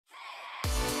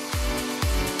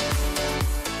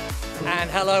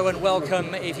And hello and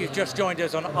welcome if you've just joined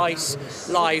us on ICE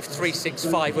Live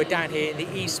 365. We're down here in the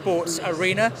Esports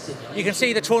arena. You can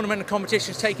see the tournament and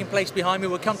competitions taking place behind me.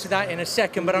 We'll come to that in a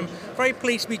second, but I'm very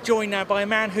pleased to be joined now by a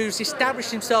man who's established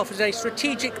himself as a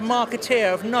strategic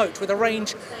marketeer of note with a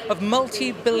range of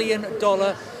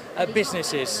multi-billion-dollar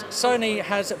businesses. Sonny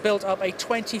has built up a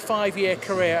 25-year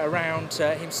career around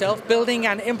himself, building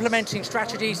and implementing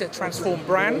strategies that transform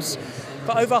brands.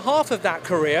 For over half of that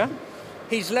career,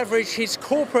 he's leveraged his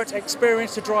corporate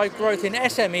experience to drive growth in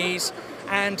SMEs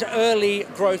and early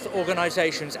growth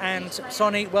organizations. And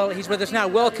Sonny, well, he's with us now.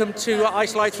 Welcome to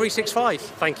ICE Live 365.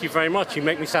 Thank you very much. You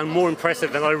make me sound more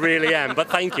impressive than I really am, but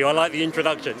thank you. I like the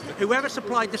introduction. Whoever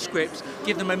supplied the script,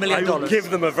 give them $1 million. I will give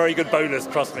them a very good bonus,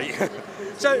 trust me.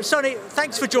 So, Sonny,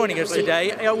 thanks for joining us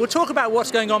today. We'll talk about what's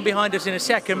going on behind us in a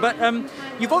second, but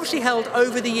you've obviously held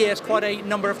over the years quite a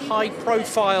number of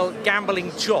high-profile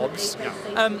gambling jobs.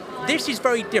 Yeah. This is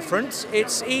very different.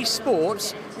 It's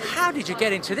esports. How did you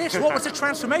get into this? What was the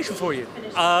transformation for you?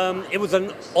 It was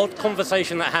an odd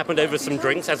conversation that happened over some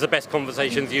drinks, as the best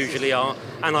conversations usually are,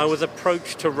 and I was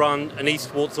approached to run an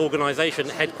esports organization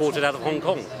headquartered out of Hong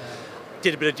Kong.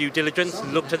 Did a bit of due diligence,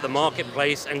 looked at the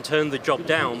marketplace and turned the job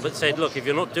down, but said, look, if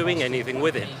you're not doing anything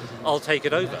with it, I'll take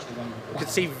it over. You could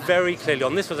see very clearly,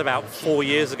 and this was about 4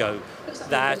 years ago,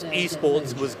 that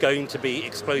esports was going to be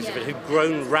explosive. It had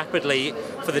grown rapidly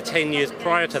for the 10 years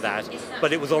prior to that,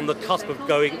 but it was on the cusp of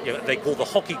going, they call the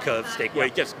hockey curve stick, where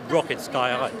it just rockets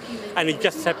sky high. And it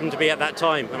just happened to be at that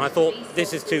time, and I thought,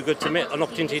 this is too good to miss, an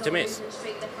opportunity to miss.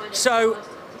 So,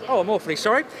 I'm awfully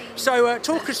sorry. So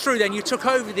talk us through then, you took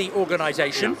over the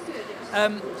organisation.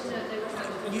 Yeah.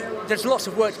 There's lots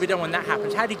of work to be done when that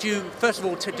happens. How did you, first of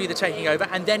all, do the taking over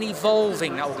and then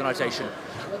evolving that organisation?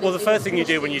 Well, the first thing you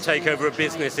do when you take over a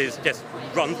business is just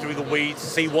run through the weeds,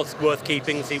 see what's worth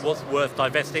keeping, see what's worth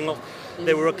divesting of.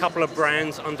 There were a couple of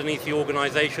brands underneath the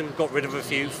organisation, got rid of a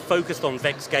few, focused on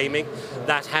Vexed Gaming.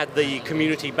 That had the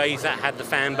community base, that had the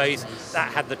fan base,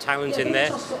 that had the talent in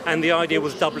there, and the idea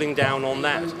was doubling down on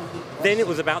that. Then it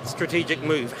was about the strategic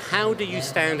move. How do you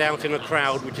stand out in a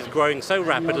crowd which is growing so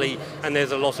rapidly and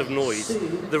there's a lot of noise?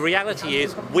 The reality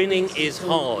is winning is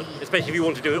hard, especially if you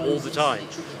want to do it all the time.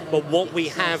 But what we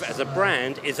have as a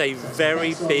brand is a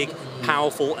very big,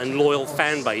 powerful and loyal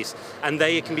fan base, and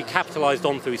they can be capitalized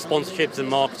on through sponsorships and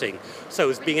marketing. So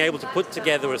it's being able to put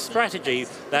together a strategy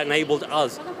that enabled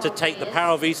us to take the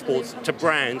power of esports to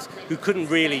brands who couldn't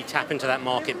really tap into that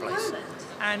marketplace.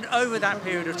 And over that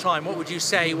period of time, what would you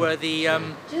say were the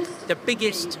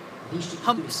biggest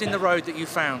humps in the road that you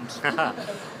found?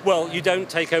 Well, you don't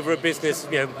take over a business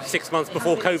 6 months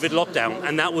before COVID lockdown,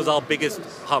 and that was our biggest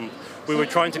hump. We were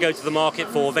trying to go to the market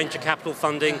for venture capital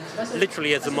funding,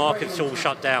 literally as the markets all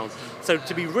shut down. So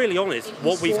to be really honest,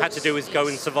 what we've had to do is go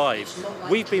and survive.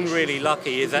 We've been really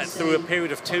lucky is that through a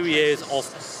period of 2 years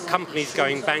of companies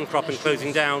going bankrupt and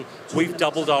closing down, we've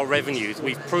doubled our revenues.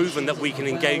 We've proven that we can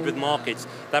engage with markets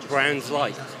that brands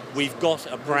like. We've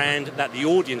got a brand that the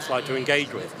audience like to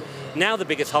engage with. Now the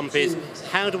biggest hump is,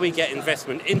 how do we get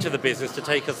investment into the business to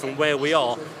take us from where we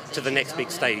are to the next big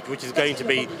stage, which is going to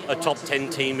be a top 10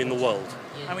 team in the world.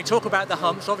 And we talk about the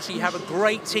humps, obviously you have a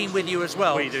great team with you as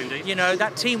well. We do indeed.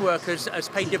 That teamwork has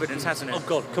paid dividends, hasn't it? Oh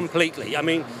God, completely. I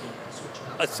mean,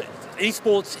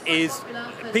 esports is,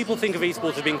 people think of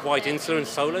esports as being quite insular and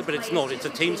solo, but it's not. It's a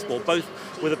team sport, both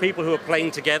with the people who are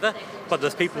playing together, but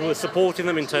there's people who are supporting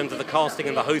them in terms of the casting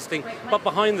and the hosting, but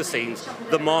behind the scenes,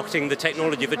 the marketing, the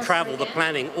technology, the travel, the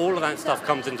planning, all of that stuff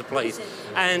comes into place.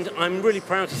 And I'm really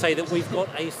proud to say that we've got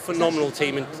a phenomenal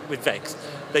team with Vex.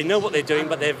 They know what they're doing,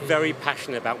 but they're very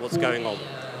passionate about what's going on.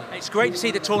 It's great to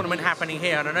see the tournament happening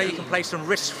here, and I know you can play some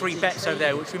risk-free bets over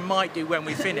there, which we might do when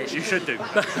we finish. You should do.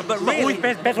 But really, always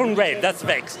bet on red, that's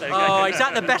Vexed. Okay. Oh, is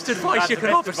that the best advice you can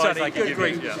offer, Sonny? Good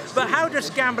grief. Yeah. But how does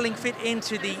gambling fit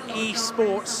into the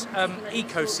esports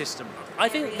ecosystem? I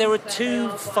think there are two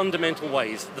fundamental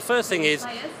ways. The first thing is,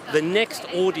 the next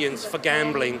audience for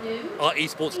gambling are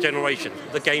esports generation,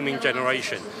 the gaming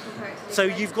generation. So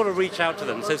you've got to reach out to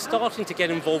them. So starting to get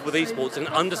involved with esports and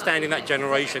understanding that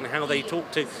generation, how they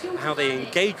talk to, how they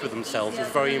engage with themselves is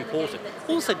very important.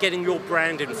 Also getting your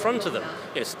brand in front of them.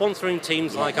 Sponsoring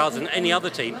teams like us and any other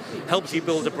team helps you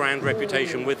build a brand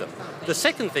reputation with them. The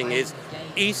second thing is,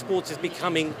 esports is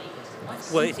becoming,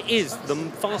 well, it is the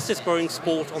fastest growing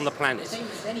sport on the planet.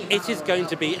 It is going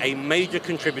to be a major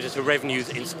contributor to revenues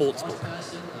in sportsbook.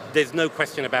 There's no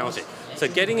question about it. So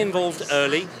getting involved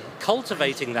early,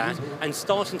 cultivating that, and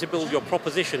starting to build your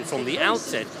proposition from the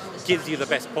outset gives you the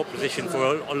best proposition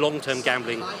for a long-term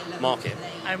gambling market.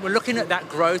 And we're looking at that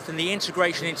growth and the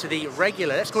integration into the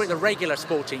regular, let's call it the regular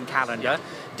sporting calendar.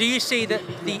 Do you see that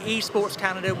the esports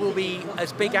calendar will be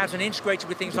as big as and integrated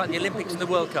with things like the Olympics and the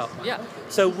World Cup? Yeah,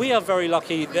 so we are very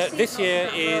lucky that this year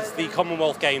is the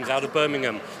Commonwealth Games out of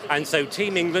Birmingham, and so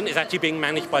Team England is actually being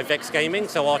managed by Vexed Gaming,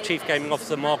 so our Chief Gaming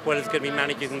Officer Mark Weller is going to be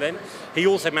managing them. He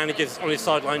also manages on his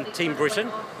sideline Team Britain.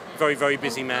 Very, very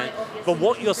busy man. But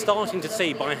what you're starting to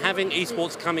see by having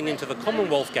esports coming into the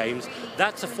Commonwealth Games,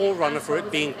 that's a forerunner for it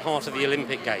being part of the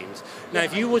Olympic Games. Now,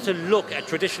 if you were to look at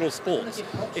traditional sports,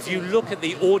 if you look at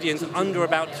the audience under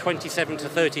about 27 to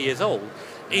 30 years old,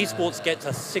 esports gets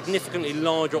a significantly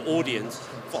larger audience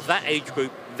for that age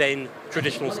group than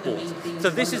traditional sports. So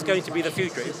this is going to be the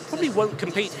future. It probably won't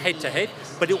compete head-to-head,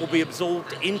 but it will be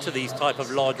absorbed into these type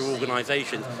of larger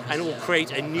organisations, and it will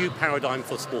create a new paradigm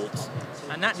for sports.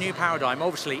 And that new paradigm,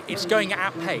 obviously, it's going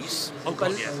at pace,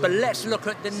 but let's look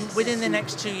at within the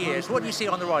next 2 years. What do you see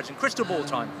on the horizon? Crystal ball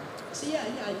time.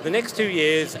 The next 2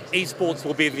 years, esports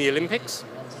will be in the Olympics.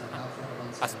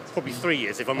 That's probably 3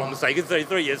 years, if I'm not mistaken.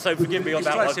 3 years, so forgive me on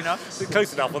that one. Close enough.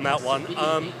 Close enough on that one.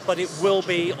 But it will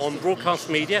be on broadcast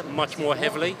media much more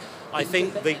heavily. I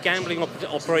think the gambling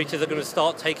operators are going to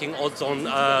start taking odds on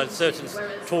certain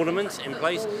tournaments in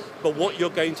place. But what you're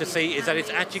going to see is that it's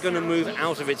actually going to move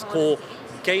out of its core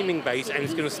gaming base, and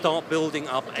it's going to start building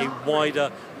up a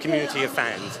wider community of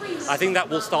fans. I think that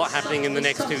will start happening in the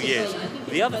next 2 years.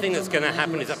 The other thing that's going to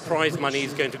happen is that prize money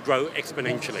is going to grow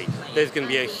exponentially. There's going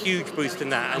to be a huge boost in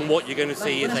that, and what you're going to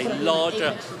see is a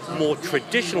larger, more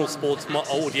traditional sports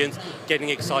audience getting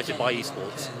excited by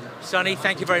esports. Sonny,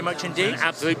 thank you very much indeed. An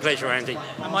absolute pleasure, Andy.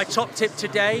 And my top tip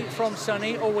today from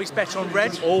Sonny, always bet on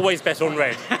red. Always bet on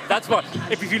red. That's why,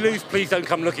 if you lose, please don't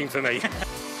come looking for me.